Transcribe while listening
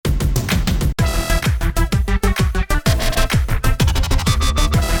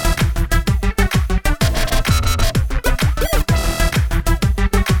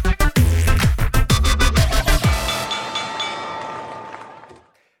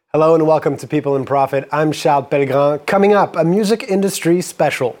Hello and welcome to People in Profit. I'm Charles Pellegrin. Coming up, a music industry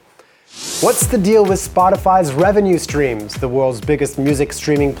special. What's the deal with Spotify's revenue streams? The world's biggest music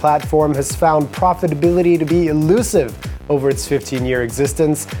streaming platform has found profitability to be elusive over its 15-year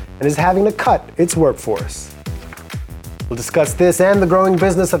existence and is having to cut its workforce. We'll discuss this and the growing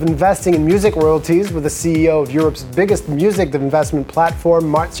business of investing in music royalties with the CEO of Europe's biggest music investment platform,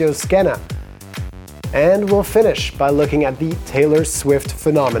 Marzio Schena. And we'll finish by looking at the Taylor Swift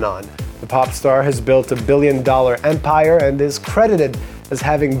phenomenon. The pop star has built a billion-dollar empire and is credited as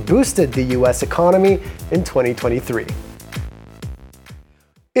having boosted the US economy in 2023.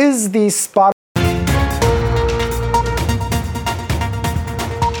 Is the Spotify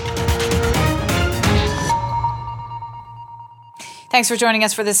Thanks for joining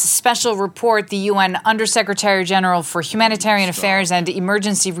us for this special report. The UN Undersecretary General for Humanitarian Affairs and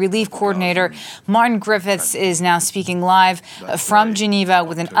Emergency Relief Coordinator Martin Griffiths is now speaking live from Geneva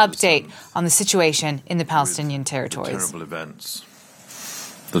with an update on the situation in the Palestinian territories. Terrible events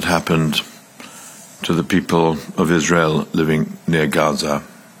that happened to the people of Israel living near Gaza,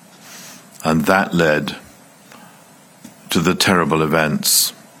 and that led to the terrible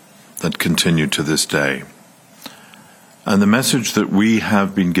events that continue to this day. And the message that we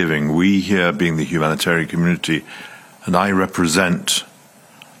have been giving, we here being the humanitarian community, and I represent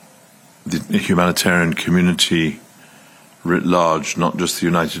the humanitarian community writ large, not just the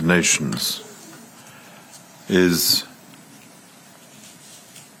United Nations, is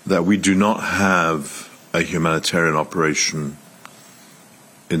that we do not have a humanitarian operation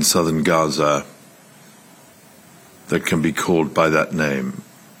in southern Gaza that can be called by that name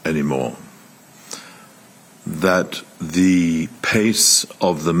anymore. That the pace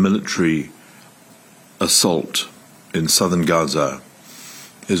of the military assault in southern Gaza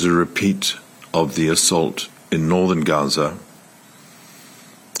is a repeat of the assault in northern Gaza,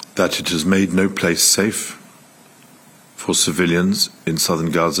 that it has made no place safe for civilians in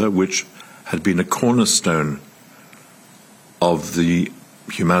southern Gaza, which had been a cornerstone of the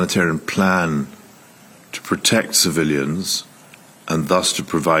humanitarian plan to protect civilians and thus to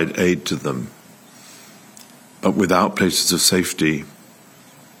provide aid to them. But without places of safety,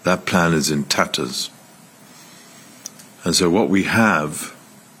 that plan is in tatters. And so what we have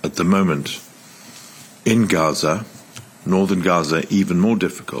at the moment in Gaza, northern Gaza even more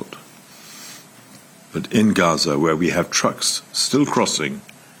difficult, but in Gaza where we have trucks still crossing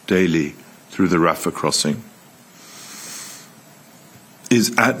daily through the Rafah crossing,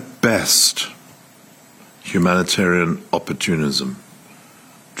 is at best humanitarian opportunism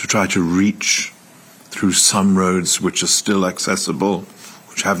to try to reach through some roads which are still accessible,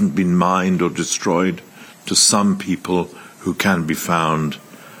 which haven't been mined or destroyed, to some people who can be found,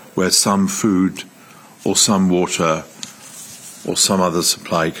 where some food or some water or some other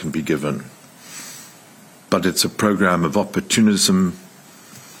supply can be given. But it's a program of opportunism,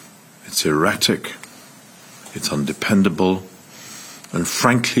 it's erratic, it's undependable, and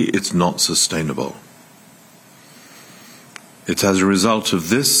frankly, it's not sustainable. It's as a result of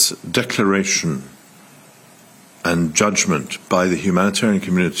this declaration and judgment by the humanitarian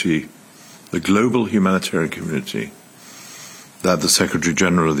community, the global humanitarian community, that the Secretary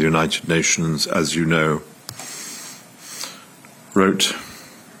General of the United Nations, as you know, wrote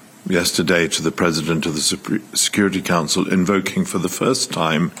yesterday to the President of the Security Council, invoking for the first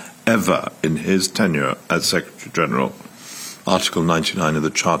time ever in his tenure as Secretary General Article 99 of the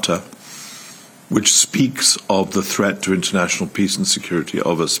Charter, which speaks of the threat to international peace and security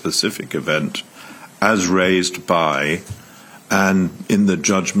of a specific event as raised by and in the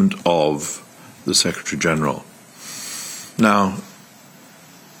judgment of the Secretary General. Now,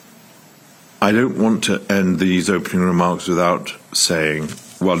 I don't want to end these opening remarks without saying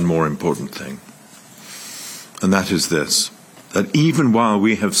one more important thing, and that is this, that even while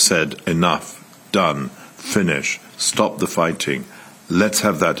we have said enough, done, finish, stop the fighting, let's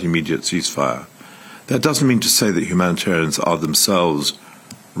have that immediate ceasefire, that doesn't mean to say that humanitarians are themselves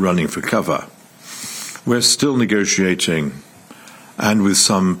running for cover. We're still negotiating, and with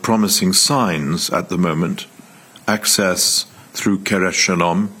some promising signs at the moment, access through Keresh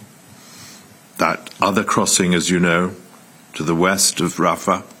Shalom, that other crossing, as you know, to the west of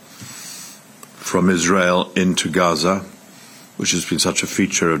Rafah, from Israel into Gaza, which has been such a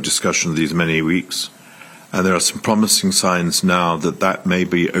feature of discussion these many weeks. And there are some promising signs now that that may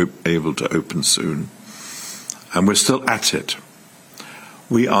be able to open soon. And we're still at it.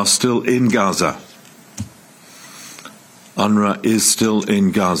 We are still in Gaza. UNRWA is still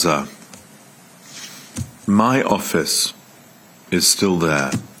in Gaza. My office is still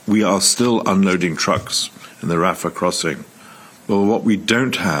there. We are still unloading trucks in the Rafah crossing Well, what we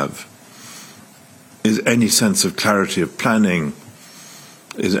don't have is any sense of clarity of planning,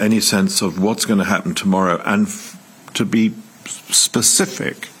 is any sense of what's going to happen tomorrow. And to be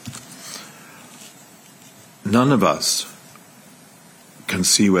specific, none of us can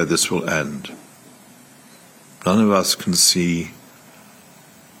see where this will end. None of us can see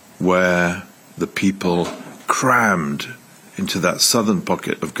where the people crammed into that southern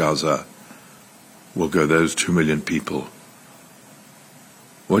pocket of Gaza will go, those 2 million people.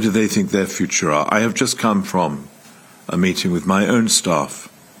 What do they think their future are? I have just come from a meeting with my own staff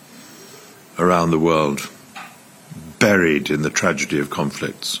around the world, buried in the tragedy of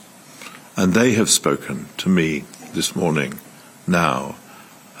conflicts. And they have spoken to me this morning now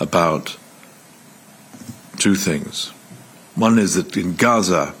about two things. One is that in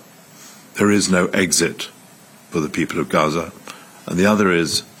Gaza there is no exit for the people of Gaza, and the other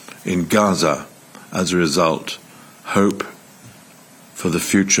is in Gaza, as a result, hope for the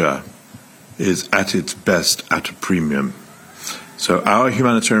future is at its best at a premium. So our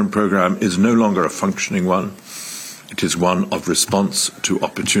humanitarian program is no longer a functioning one. It is one of response to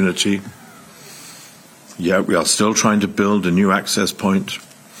opportunity. Yet we are still trying to build a new access point,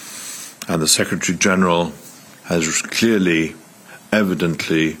 and the Secretary General has clearly,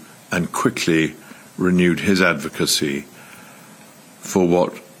 evidently, and quickly renewed his advocacy for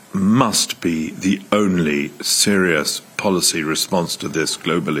what must be the only serious policy response to this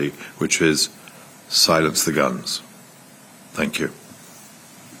globally, which is silence the guns. Thank you.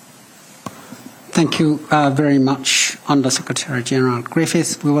 Thank you very much, Under-Secretary General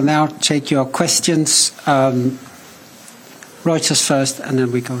Griffiths. We will now take your questions. Reuters first, and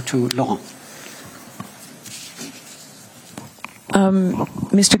then we go to Laurent.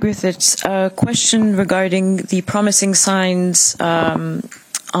 Mr. Griffiths, a question regarding the promising signs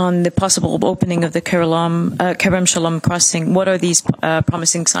on the possible opening of the Kerem Shalom crossing. What are these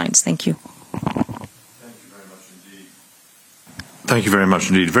promising signs? Thank you. Thank you very much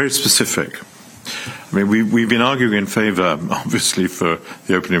indeed. Very specific. I mean, we've been arguing in favour, obviously, for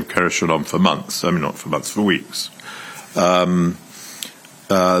the opening of Kerem Shalom for months. I mean, not for months, for weeks.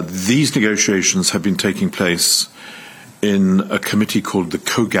 These negotiations have been taking place in a committee called the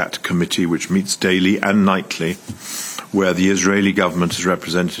COGAT Committee, which meets daily and nightly, where the Israeli government is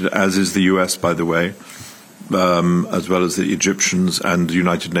represented, as is the US, by the way, as well as the Egyptians and the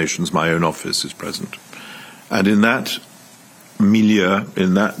United Nations. My own office is present. And in that milieu,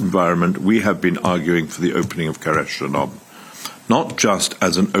 in that environment, we have been arguing for the opening of Kerem Shalom, not just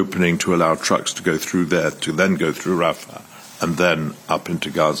as an opening to allow trucks to go through there, to then go through Rafah and then up into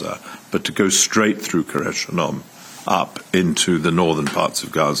Gaza, but to go straight through Kerem Shalom up into the northern parts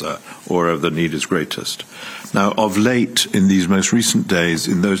of Gaza, or wherever the need is greatest. Now, of late, in these most recent days,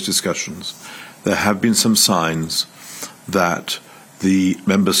 in those discussions, there have been some signs that the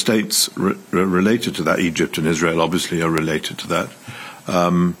member states related to that, Egypt and Israel obviously are related to that,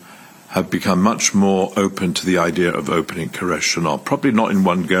 have become much more open to the idea of opening Kerem Shalom. Probably not in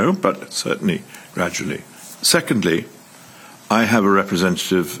one go, but certainly gradually. Secondly, I have a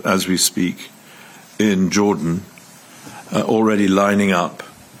representative, as we speak, in Jordan, already lining up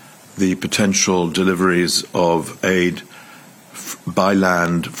the potential deliveries of aid by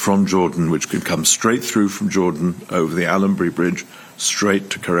land from Jordan, which could come straight through from Jordan over the Allenbury Bridge, straight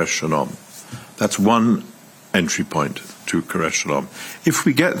to Kerem Shalom. That's one entry point to Kerem Shalom. If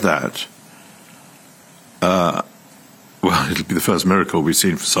we get that, well, it'll be the first miracle we've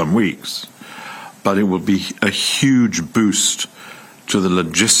seen for some weeks, but it will be a huge boost to the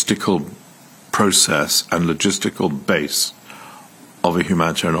logistical process and logistical base of a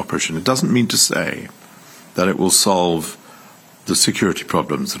humanitarian operation. It doesn't mean to say that it will solve the security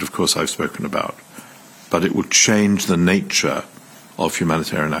problems that, of course, I've spoken about, but it will change the nature of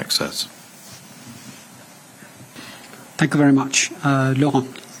humanitarian access. Thank you very much. Laurent.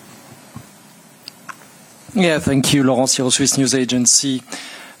 Yeah, thank you, Laurent Siro, Swiss News Agency.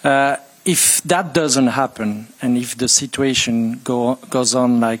 If that doesn't happen, and if the situation goes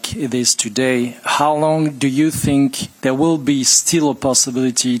on like it is today, how long do you think there will be still a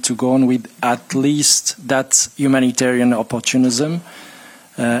possibility to go on with at least that humanitarian opportunism?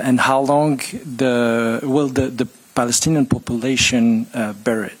 And how long will the Palestinian population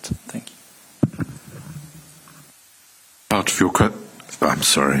bear it? Thank you. Part of your I'm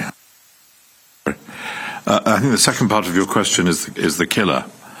sorry. I think the second part of your question is the killer.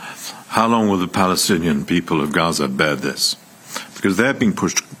 How long will the Palestinian people of Gaza bear this? Because they're being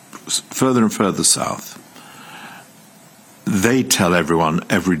pushed further and further south. They tell everyone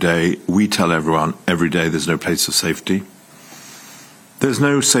every day, we tell everyone every day, there's no place of safety. There's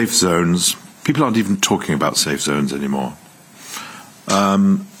no safe zones. People aren't even talking about safe zones anymore.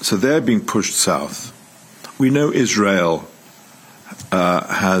 So they're being pushed south. We know Israel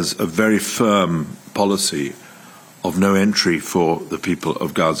has a very firm policy of no entry for the people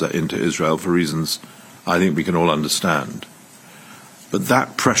of Gaza into Israel for reasons I think we can all understand. But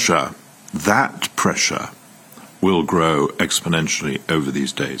that pressure will grow exponentially over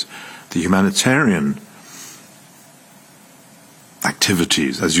these days. The humanitarian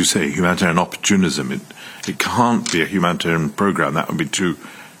activities, as you say, humanitarian opportunism, it can't be a humanitarian program. That would be too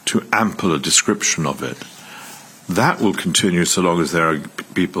ample a description of it. That will continue so long as there are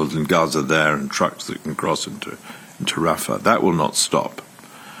people in Gaza there and trucks that can cross into Rafah. That will not stop.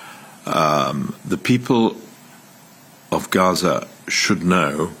 The people of Gaza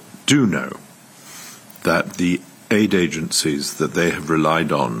do know, that the aid agencies that they have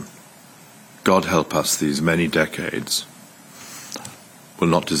relied on, God help us, these many decades, will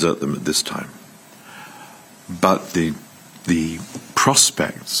not desert them at this time. But the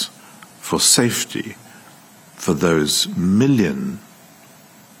prospects for safety for those million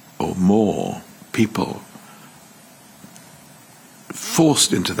or more people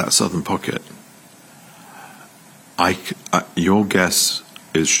forced into that southern pocket, your guess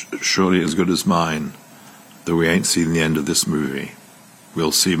is surely as good as mine that we ain't seen the end of this movie.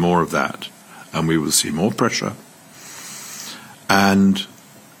 We'll see more of that, and we will see more pressure. And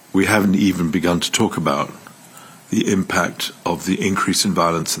we haven't even begun to talk about the impact of the increase in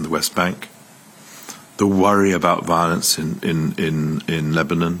violence in the West Bank, the worry about violence in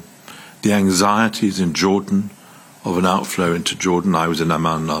Lebanon, the anxieties in Jordan of an outflow into Jordan. I was in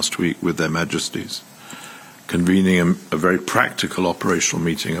Amman last week with their majesties, convening a very practical operational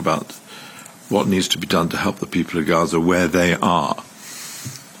meeting about what needs to be done to help the people of Gaza where they are.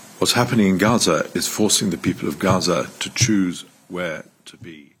 What's happening in Gaza is forcing the people of Gaza to choose where to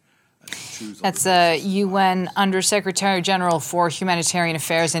be. That's the UN Undersecretary General for Humanitarian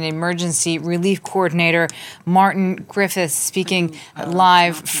Affairs and Emergency Relief Coordinator Martin Griffiths speaking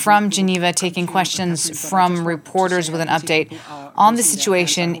live from Geneva, taking questions from reporters with an update on the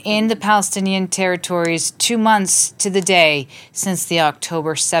situation in the Palestinian territories 2 months to the day since the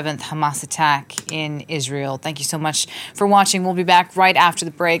October 7th Hamas attack in Israel. Thank you so much for watching. We'll be back right after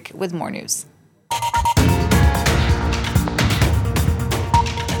the break with more news.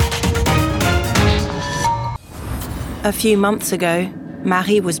 A few months ago,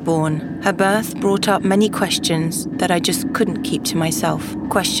 Marie was born. Her birth brought up many questions that I just couldn't keep to myself.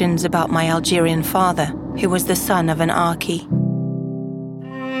 Questions about my Algerian father, who was the son of an Arki.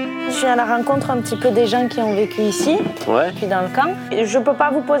 Je suis à la rencontre un petit peu des gens qui ont vécu ici, puis dans le camp. Je peux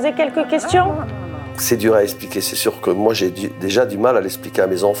pas vous poser quelques questions? C'est dur à expliquer, c'est sûr que moi j'ai déjà du mal à l'expliquer à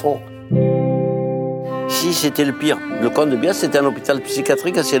mes enfants. Si c'était le pire, le camp de Bias, c'était un hôpital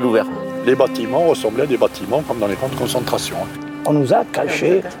psychiatrique à ciel ouvert. Les bâtiments ressemblaient à des bâtiments comme dans les camps de concentration. On nous a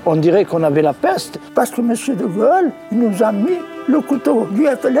cachés, on dirait qu'on avait la peste, parce que M. de Gaulle nous a mis le couteau du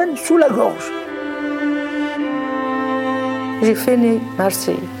FLN sous la gorge. J'ai fini,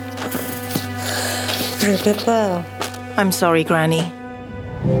 merci. Je ne peux pas. I'm sorry, Granny.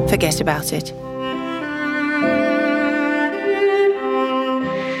 Forget about it.